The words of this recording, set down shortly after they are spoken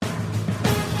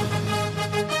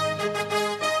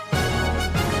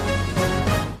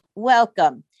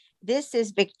welcome. This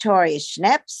is Victoria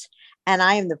Schneps, and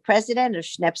I am the president of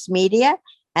Schneps Media.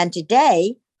 And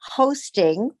today,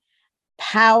 hosting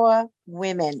Power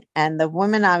Women. And the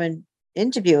woman I'm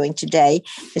interviewing today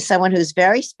is someone who's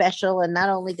very special. And not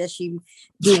only does she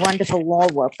do wonderful law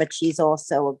work, but she's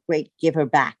also a great giver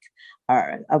back,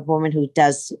 or a woman who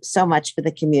does so much for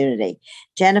the community.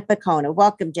 Jennifer Kona.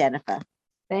 Welcome, Jennifer.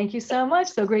 Thank you so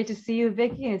much. So great to see you,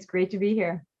 Vicki. And it's great to be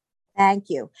here. Thank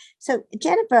you. So,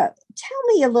 Jennifer, tell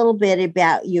me a little bit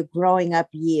about your growing up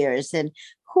years and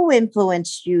who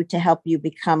influenced you to help you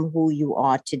become who you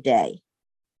are today.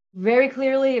 Very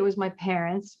clearly, it was my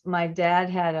parents. My dad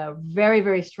had a very,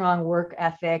 very strong work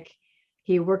ethic.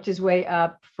 He worked his way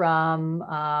up from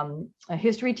a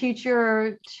history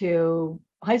teacher to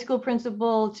high school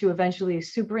principal to eventually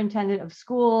superintendent of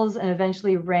schools, and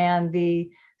eventually ran the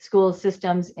school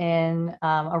systems in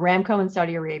Aramco in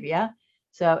Saudi Arabia.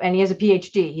 So, and he has a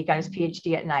PhD. He got his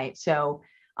PhD at night. So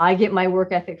I get my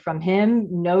work ethic from him,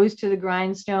 nose to the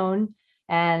grindstone,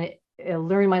 and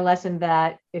learn my lesson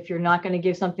that if you're not going to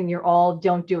give something your all,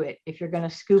 don't do it. If you're going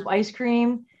to scoop ice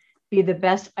cream, be the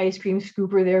best ice cream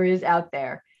scooper there is out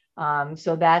there.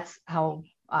 So that's how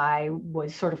I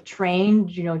was sort of trained,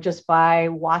 just by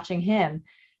watching him.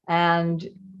 And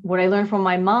what I learned from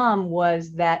my mom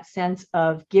was that sense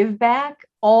of give back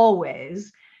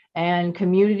always, and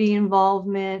community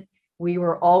involvement. We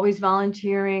were always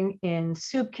volunteering in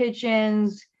soup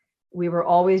kitchens. We were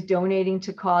always donating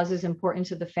to causes important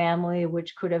to the family,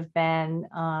 which could have been,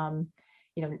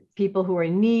 people who are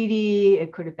needy.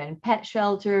 It could have been pet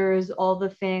shelters. All the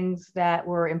things that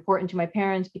were important to my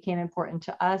parents became important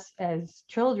to us as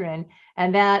children.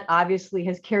 And that obviously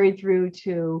has carried through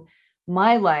to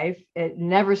my life. It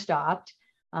never stopped.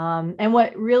 And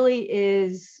what really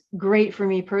is great for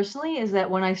me personally is that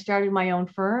when I started my own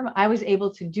firm, I was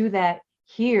able to do that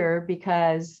here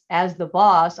because as the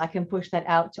boss, I can push that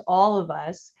out to all of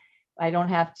us. I don't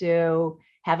have to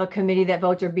have a committee that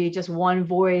votes or be just one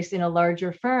voice in a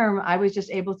larger firm. I was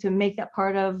just able to make that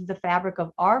part of the fabric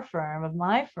of our firm, of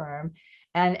my firm.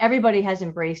 And everybody has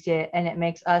embraced it, and it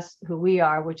makes us who we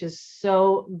are, which is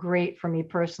so great for me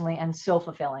personally and so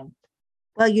fulfilling.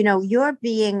 Well, you're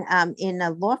being in a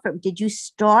law firm. Did you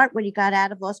start when you got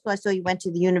out of law school? I saw you went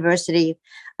to the University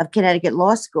of Connecticut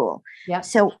Law School. Yeah.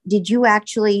 So did you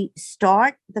actually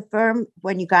start the firm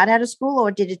when you got out of school,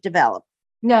 or did it develop?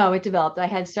 No, it developed. I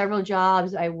had several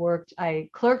jobs. I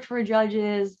clerked for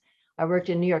judges. I worked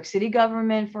in New York City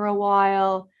government for a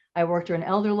while. I worked for an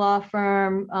elder law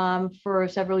firm for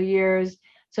several years.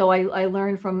 So I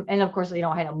learned from, and of course, I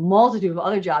had a multitude of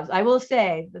other jobs. I will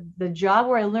say the job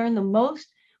where I learned the most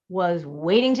was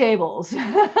waiting tables.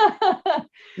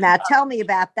 Now tell me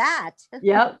about that.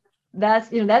 Yep.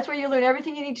 That's where you learn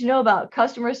everything you need to know about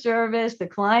customer service. The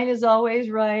client is always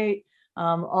right.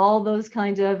 All those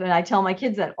kinds of, and I tell my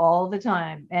kids that all the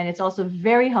time. And it's also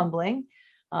very humbling.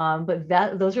 But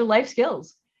those are life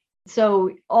skills. So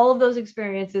all of those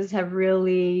experiences have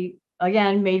really,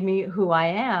 again, made me who I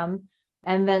am.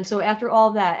 And then, so after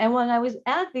all that, and when I was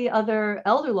at the other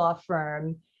elder law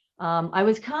firm, I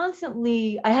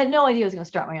had no idea I was going to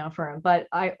start my own firm, but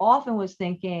I often was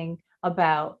thinking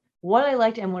about what I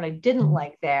liked and what I didn't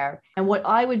like there, and what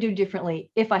I would do differently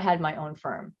if I had my own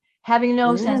firm, having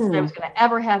no sense that I was going to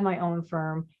ever have my own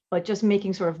firm, but just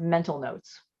making sort of mental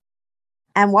notes.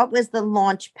 And what was the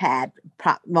launch pad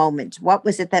moment? What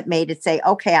was it that made it say,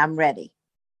 okay, I'm ready?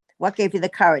 What gave you the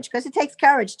courage? Because it takes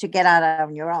courage to get out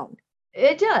on your own.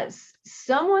 It does.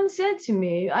 Someone said to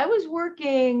me, I was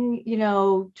working,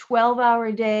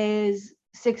 12-hour days,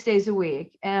 6 days a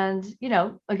week. And,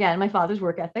 again, my father's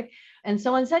work ethic. And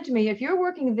someone said to me, if you're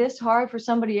working this hard for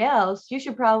somebody else, you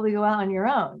should probably go out on your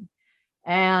own.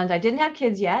 And I didn't have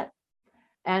kids yet.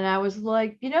 And I was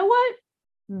like, you know what?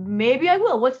 Maybe I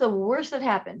will. What's the worst that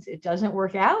happens? It doesn't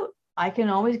work out. I can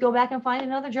always go back and find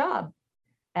another job.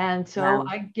 And so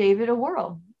I gave it a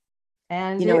whirl.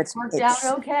 And it worked out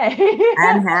okay.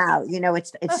 And how,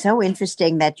 it's so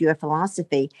interesting that your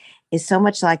philosophy is so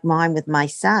much like mine with my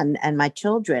son and my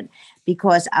children,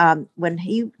 because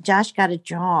when Josh got a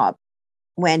job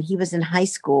when he was in high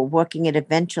school working at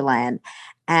Adventureland,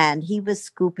 and he was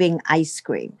scooping ice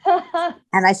cream.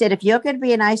 And I said, if you're going to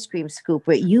be an ice cream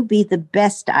scooper, you be the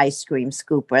best ice cream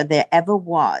scooper there ever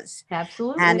was.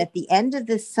 Absolutely. And at the end of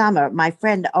the summer, my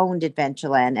friend owned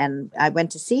Adventureland, and I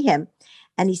went to see him.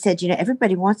 And he said,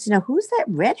 everybody wants to know, who's that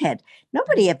redhead?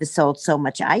 Nobody ever sold so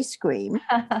much ice cream.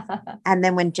 And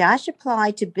then when Josh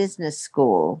applied to business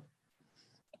school,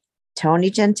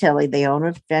 Tony Gentili, the owner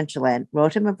of Ventureland,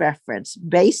 wrote him a reference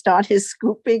based on his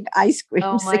scooping ice cream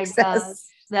Oh my gosh, success.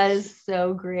 that is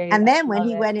so great. And I then when love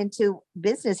he it. went into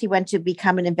business, he went to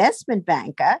become an investment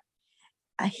banker.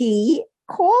 He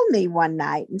called me one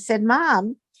night and said,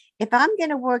 Mom, if I'm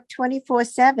going to work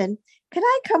 24/7, can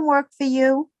I come work for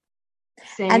you?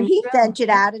 And Same. he True. ventured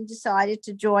out and decided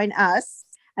to join us.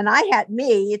 And I had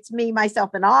it's me,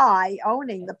 myself, and I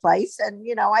owning the place. And,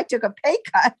 I took a pay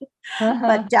cut.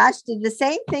 But Josh did the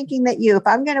same thinking that you. If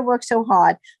I'm going to work so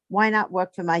hard, why not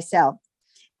work for myself?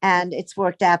 And it's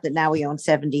worked out that now we own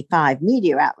 75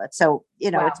 media outlets. So,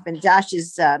 Wow. it's been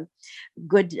Josh's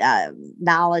good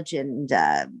knowledge and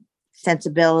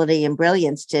sensibility and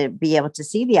brilliance to be able to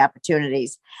see the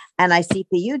opportunities. And I see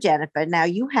for you, Jennifer, now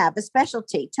you have a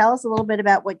specialty. Tell us a little bit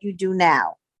about what you do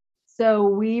now. So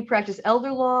we practice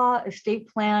elder law, estate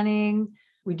planning.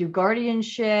 We do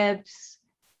guardianships,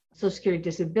 Social Security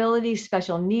disability,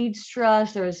 special needs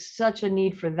trust. There is such a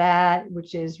need for that,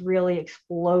 which is really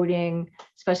exploding,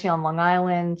 especially on Long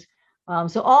Island.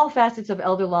 So all facets of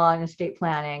elder law and estate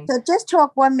planning. So just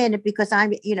talk 1 minute because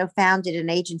I'm, founded an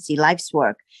agency, Life's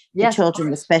Work, for Yes, children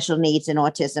with special needs and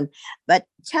autism. But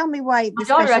tell me why my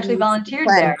daughter actually volunteered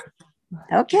there.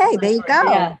 Okay, there you go.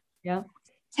 Yeah, yeah.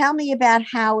 Tell me about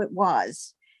how it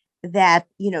was that,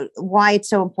 why it's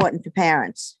so important for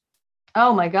parents.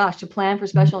 Oh my gosh, to plan for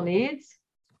special needs.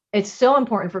 It's so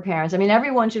important for parents. I mean,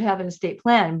 everyone should have an estate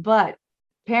plan, but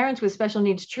parents with special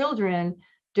needs children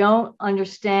don't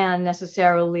understand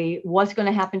necessarily what's going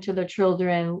to happen to their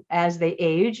children as they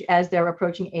age, as they're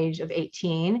approaching age of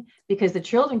 18, because the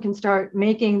children can start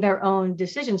making their own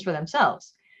decisions for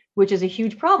themselves, which is a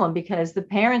huge problem because the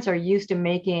parents are used to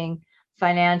making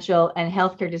financial and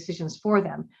healthcare decisions for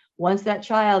them. Once that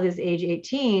child is age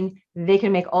 18, they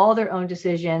can make all their own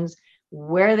decisions,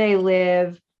 where they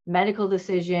live, medical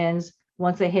decisions,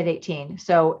 once they hit 18.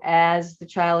 So as the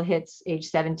child hits age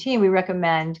 17, we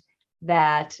recommend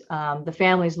that the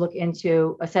families look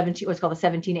into what's called a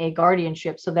 17A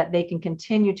guardianship, so that they can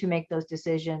continue to make those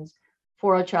decisions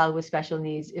for a child with special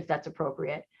needs if that's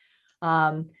appropriate.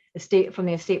 From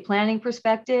the estate planning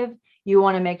perspective, you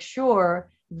want to make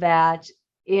sure that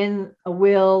in a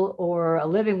will or a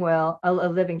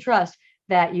living trust,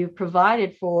 that you've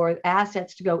provided for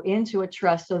assets to go into a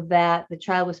trust so that the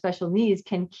child with special needs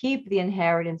can keep the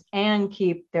inheritance and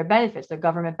keep their benefits, their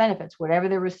government benefits, whatever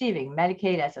they're receiving,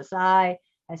 Medicaid, SSI,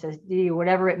 SSD,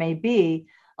 whatever it may be.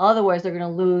 Otherwise, they're going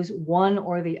to lose one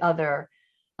or the other,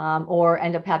 or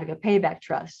end up having a payback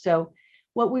trust. So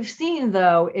what we've seen,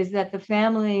 though, is that the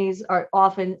families are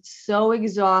often so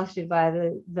exhausted by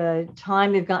the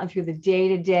time they've gotten through the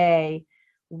day-to-day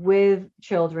with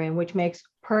children, which makes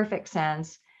perfect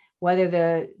sense, whether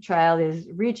the child is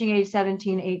reaching age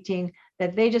 17, 18,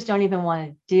 that they just don't even want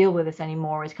to deal with this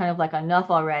anymore. It's kind of like enough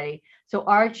already. So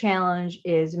our challenge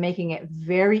is making it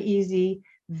very easy,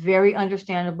 very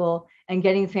understandable, and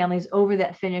getting families over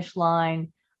that finish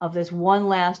line of this one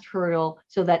last hurdle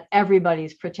so that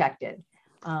everybody's protected.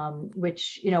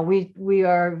 Which, we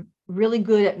are really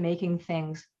good at making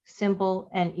things simple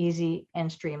and easy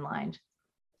and streamlined.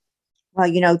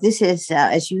 Well, this is,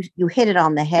 as you hit it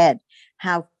on the head,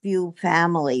 how few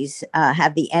families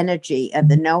have the energy and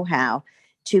the know-how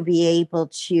to be able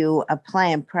to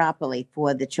plan properly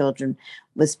for the children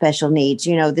with special needs.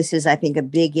 This is, I think, a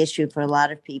big issue for a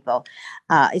lot of people.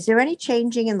 Is there any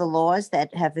changing in the laws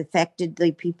that have affected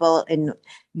the people in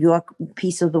your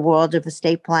piece of the world of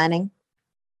estate planning?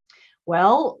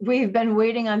 Well, we've been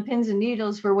waiting on pins and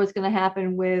needles for what's going to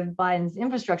happen with Biden's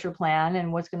infrastructure plan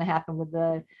and what's going to happen with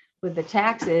the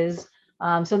taxes.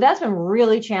 So that's been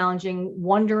really challenging,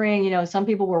 wondering, some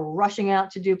people were rushing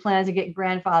out to do plans and get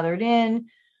grandfathered in.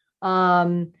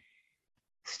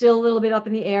 Still a little bit up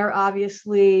in the air,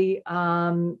 obviously.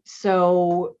 But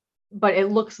it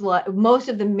looks like most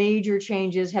of the major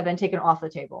changes have been taken off the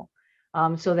table.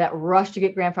 So that rush to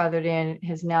get grandfathered in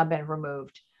has now been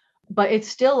removed. But it's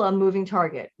still a moving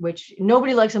target, which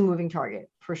nobody likes a moving target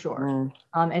for sure.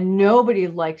 And nobody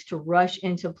likes to rush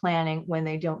into planning when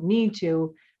they don't need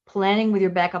to. Planning with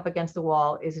your back up against the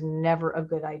wall is never a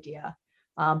good idea.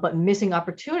 But missing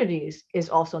opportunities is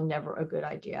also never a good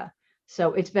idea.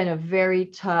 So it's been a very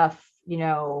tough,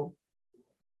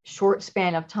 short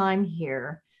span of time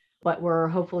here, but we're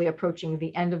hopefully approaching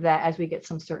the end of that as we get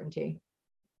some certainty.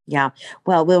 Yeah.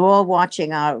 Well, we're all watching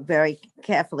very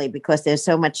carefully because there's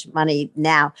so much money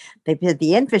now. They put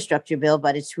the infrastructure bill,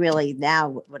 but it's really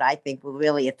now what I think will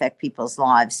really affect people's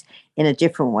lives in a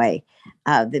different way.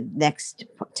 The next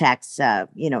tax,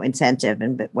 incentive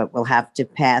and what will have to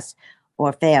pass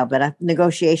or fail. But a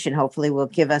negotiation hopefully will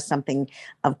give us something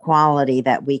of quality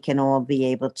that we can all be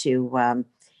able to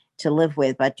live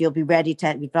with. But you'll be ready to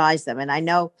advise them. And I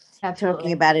know, Absolutely.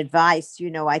 talking about advice,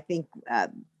 I think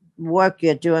work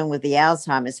you're doing with the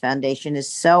Alzheimer's Foundation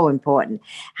is so important.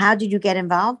 How did you get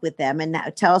involved with them? And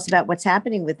tell us about what's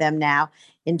happening with them now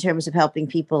in terms of helping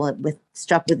people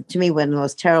struck with, to me, one of the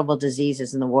most terrible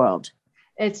diseases in the world.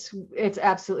 It's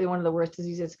absolutely one of the worst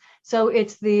diseases. So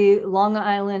it's the Long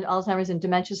Island Alzheimer's and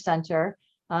Dementia Center.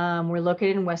 We're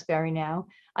located in Westbury now.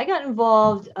 I got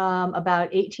involved about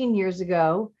 18 years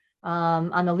ago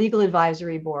on the legal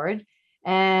advisory board.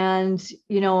 And,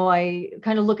 I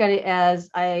kind of look at it as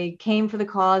I came for the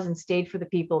cause and stayed for the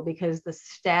people, because the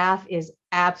staff is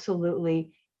absolutely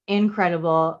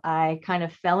incredible. I kind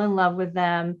of fell in love with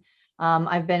them.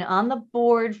 I've been on the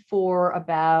board for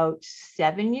about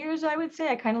 7 years, I would say.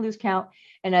 I kind of lose count.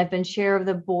 And I've been chair of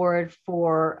the board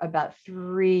for about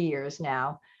 3 years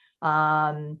now.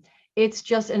 It's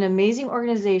just an amazing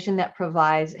organization that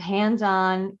provides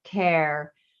hands-on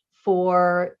care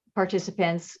for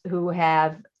participants who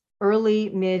have early,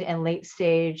 mid, and late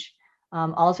stage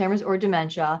Alzheimer's or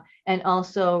dementia, and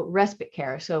also respite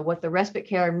care. So what the respite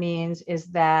care means is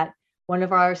that one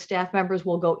of our staff members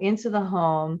will go into the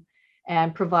home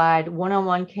and provide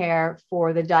one-on-one care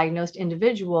for the diagnosed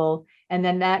individual. And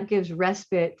then that gives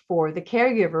respite for the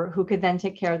caregiver, who could then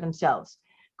take care of themselves,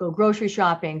 go grocery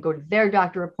shopping, go to their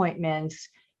doctor appointments,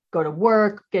 go to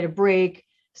work, get a break.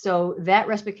 So that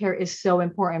respite care is so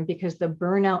important, because the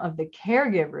burnout of the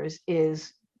caregivers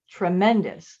is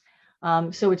tremendous.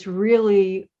 So it's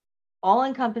really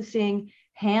all-encompassing,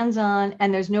 hands-on,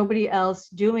 and there's nobody else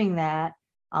doing that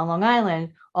on Long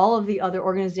Island. All of the other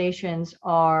organizations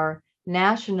are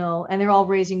national, and they're all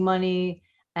raising money,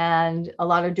 and a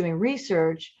lot are doing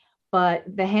research, but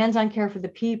the hands-on care for the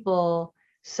people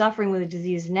suffering with the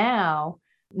disease now,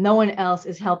 no one else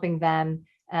is helping them.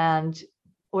 And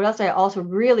what else I also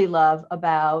really love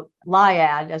about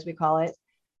LIAD, as we call it,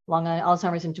 Long Island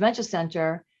Alzheimer's and Dementia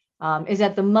Center, is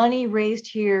that the money raised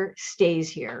here stays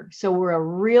here. So we're a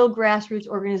real grassroots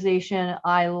organization.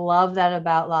 I love that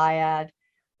about LIAD.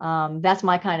 That's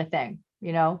my kind of thing.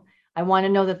 I want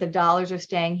to know that the dollars are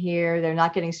staying here. They're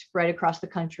not getting spread across the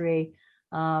country.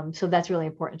 So that's really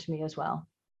important to me as well.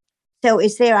 So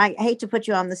I hate to put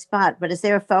you on the spot, but is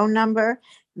there a phone number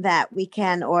that we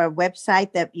can, or a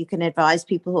website that you can advise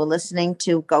people who are listening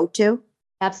to go to?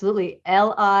 Absolutely.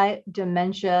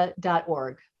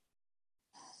 lidementia.org.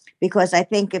 Because I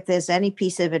think if there's any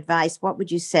piece of advice, what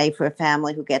would you say for a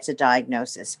family who gets a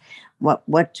diagnosis? What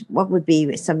would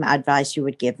be some advice you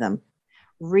would give them?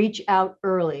 Reach out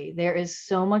early. There is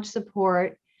so much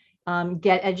support.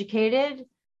 Get educated.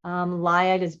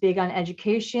 LIAD is big on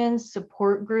education,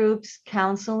 support groups,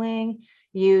 counseling.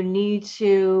 You need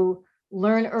to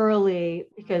learn early,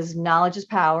 because knowledge is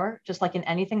power, just like in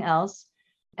anything else,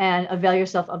 and avail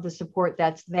yourself of the support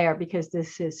that's there, because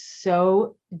this is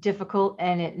so difficult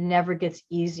and it never gets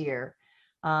easier.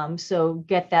 So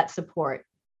get that support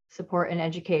and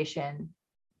education.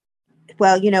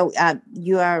 Well,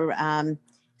 your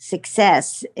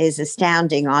success is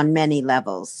astounding on many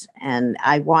levels. And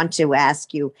I want to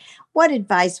ask you, what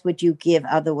advice would you give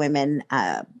other women,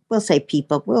 we'll say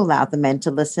people, we'll allow the men to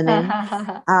listen in,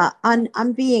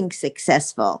 on being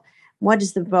successful? What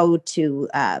is the road to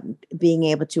being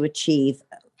able to achieve,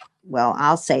 well,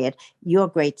 I'll say it, your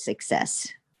great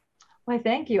success? Why,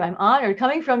 thank you. I'm honored.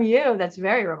 Coming from you, that's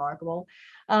very remarkable.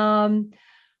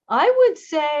 I would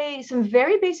say some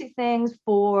very basic things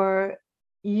for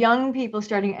young people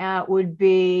starting out would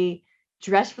be: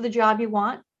 dress for the job you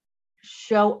want,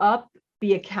 show up,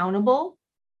 be accountable,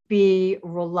 be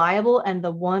reliable, and the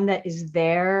one that is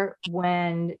there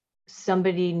when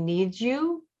somebody needs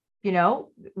you.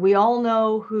 We all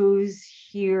know who's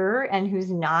here and who's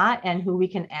not, and who we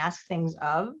can ask things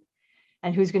of,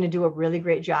 and who's going to do a really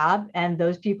great job. And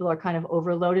those people are kind of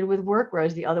overloaded with work,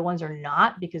 whereas the other ones are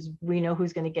not, because we know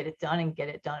who's going to get it done and get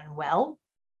it done well.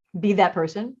 Be that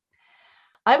person.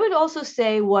 I would also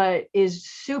say what is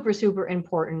super, super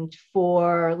important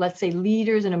for, let's say,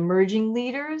 leaders and emerging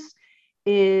leaders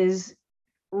is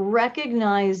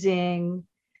recognizing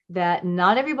that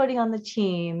not everybody on the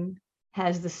team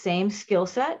has the same skill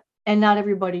set, and not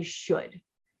everybody should.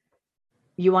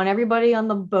 You want everybody on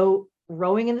the boat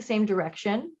rowing in the same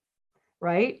direction,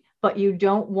 right? But you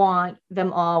don't want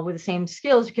them all with the same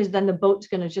skills, because then the boat's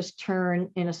going to just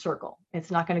turn in a circle. It's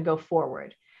not going to go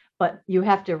forward. But you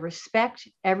have to respect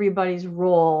everybody's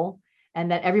role,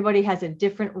 and that everybody has a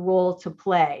different role to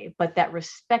play. But that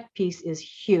respect piece is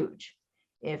huge.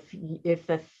 If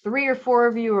the 3 or 4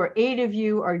 of you or 8 of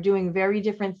you are doing very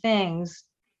different things,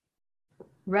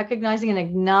 recognizing and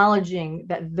acknowledging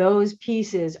that those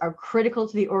pieces are critical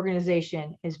to the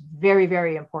organization is very,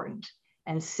 very important.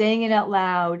 And saying it out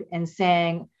loud and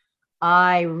saying,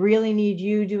 I really need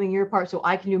you doing your part so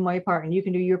I can do my part and you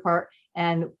can do your part.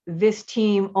 And this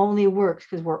team only works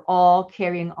because we're all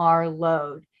carrying our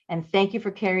load. And thank you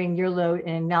for carrying your load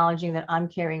and acknowledging that I'm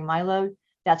carrying my load.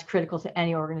 That's critical to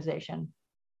any organization.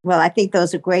 Well, I think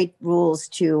those are great rules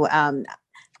to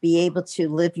be able to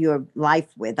live your life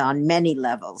with on many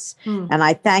levels. And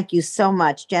I thank you so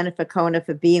much, Jennifer Kona,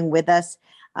 for being with us,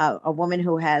 a woman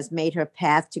who has made her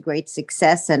path to great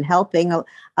success and helping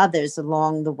others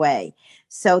along the way.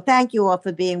 So thank you all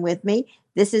for being with me.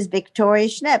 This is Victoria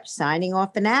Schnepp signing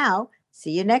off for now.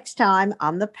 See you next time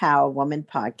on the Power Woman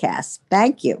Podcast.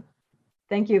 Thank you.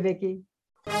 Thank you, Vicki.